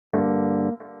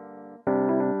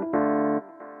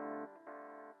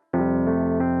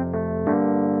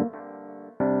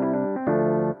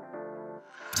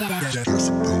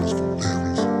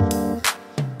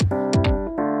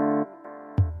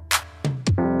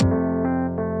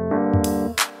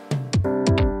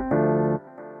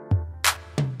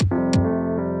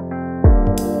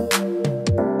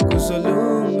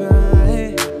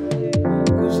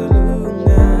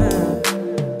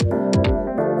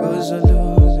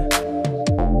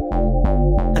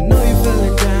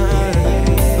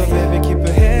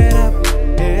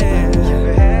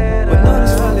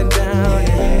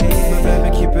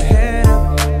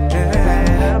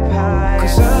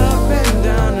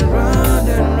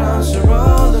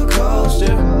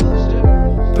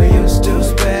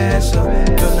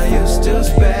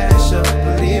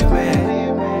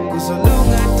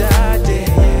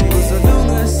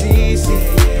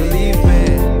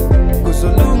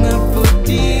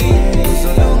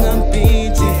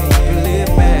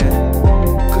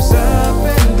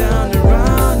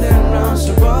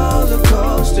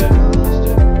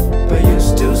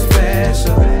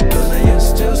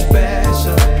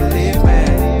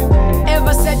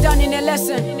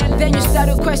Then you start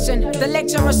to question the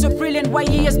lecturer so brilliant, why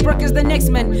he as broke as the next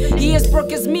man? He as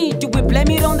broke as me. Do we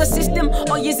blame it on the system,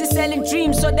 or is he selling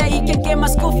dreams so that he can get my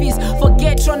school fees?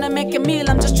 Forget trying to make a meal,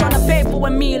 I'm just trying to pay for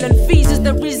a meal. And fees is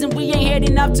the reason we ain't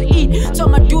heading out to eat.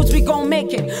 Told my dudes we gon'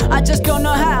 make it, I just don't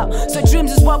know how. So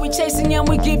dreams is what we chasing and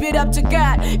we give it up to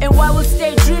God. And while we'll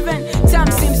stay driven,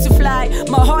 time seems to fly.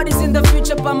 My heart is in the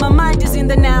future but my mind is in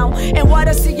the now. And what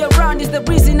I see around is the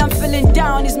reason I'm feeling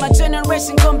down. Is my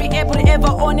generation gonna be able to ever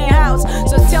own a house?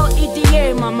 So tell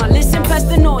EDA, mama, listen past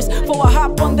the noise. For I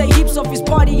hop on the hips of his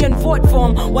party and vote for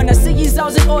him. When I see his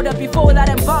house in order, before that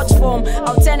I vouch for him.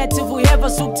 Alternative, whoever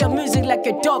soaked your music like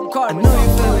a dope card. I know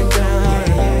you're feeling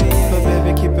down, but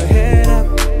baby keep your head up,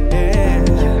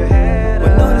 yeah.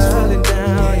 When notice falling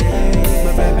down, yeah.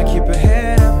 But baby keep your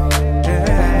head up,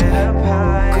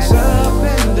 yeah. Cause up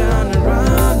and down and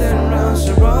round's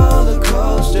a roller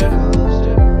coaster.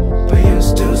 But you're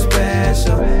still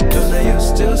special, just know you're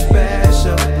still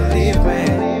special, believe me.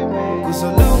 Cause so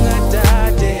long I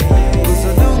died, yeah. Cause so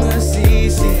long I see,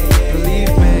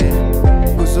 believe me.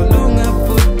 Cause so long I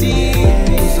put deep,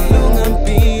 cause so long I'm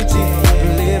PG,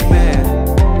 believe me.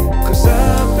 Cause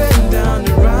up and down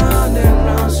and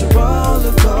round's a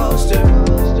roller coaster.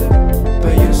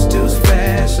 But you're still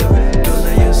special, don't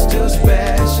know you're still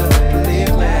special,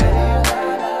 believe me.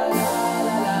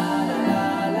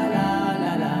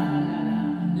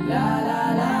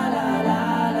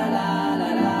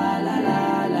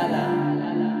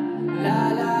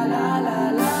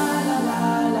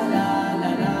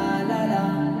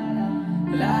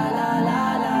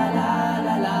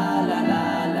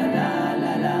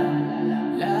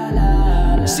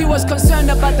 She was concerned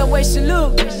about the way she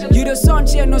looked. You the son,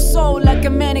 she had no soul like a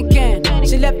mannequin.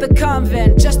 She left the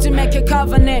convent just to make a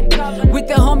covenant with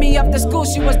the homie after school,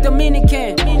 she was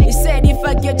Dominican. He said if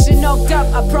I get you knocked up,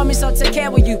 I promise I'll take care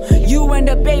of you. You and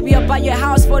the baby, I'll buy your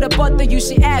house for the both of you.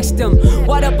 She asked him,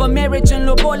 what about marriage and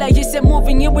lobola? He said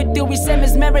moving in with you is same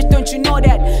as marriage, don't you know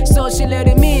that? So she let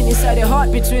him in inside her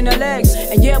heart between her legs.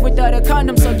 And yeah, without a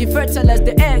condom, so you fertilized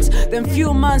the eggs. Then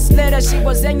few months later, she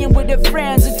was hanging with her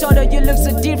friends who told her you look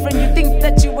so different, you think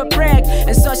that you were preg.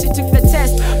 And so she took the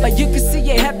test, but you could see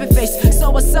a happy face.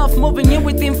 Saw herself moving in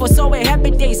with him for so a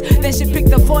happy days. Then she picked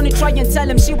the phone and tried and tell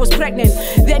him she was pregnant.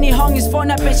 Then he hung his phone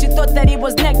up and she thought that it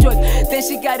was network. Then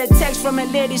she got a text from a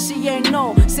lady she ain't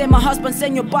know. Say my husband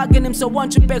saying you're bugging him, so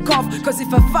won't you back off? Cause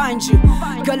if I find you,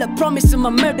 girl, I promise him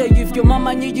I'll murder you. If your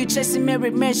mama knew you chasing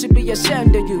married men, she'd be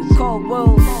ashamed of you. Cold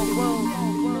world.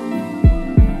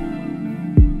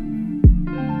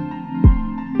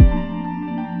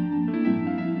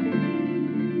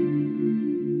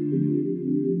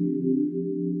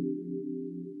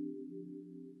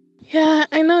 Yeah,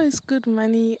 I know it's good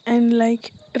money, and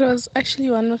like it was actually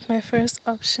one of my first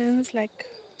options. Like,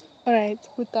 alright,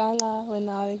 Kutala when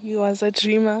I was a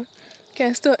dreamer. Okay,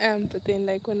 I still am, but then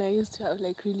like when I used to have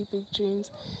like really big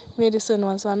dreams, medicine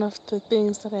was one of the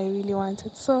things that I really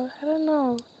wanted. So I don't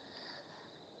know.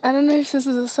 I don't know if this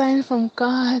is a sign from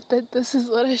God that this is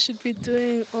what I should be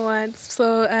doing or what.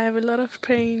 So I have a lot of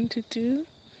praying to do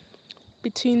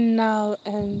between now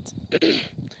and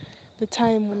the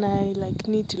time when I like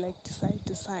need to like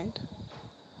decide.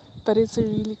 But it's a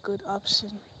really good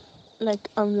option. Like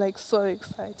I'm like so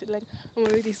excited. Like I'm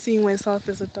already seeing myself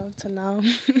as a doctor now.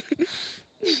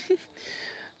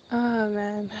 Oh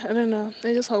man, I don't know.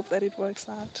 I just hope that it works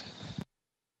out.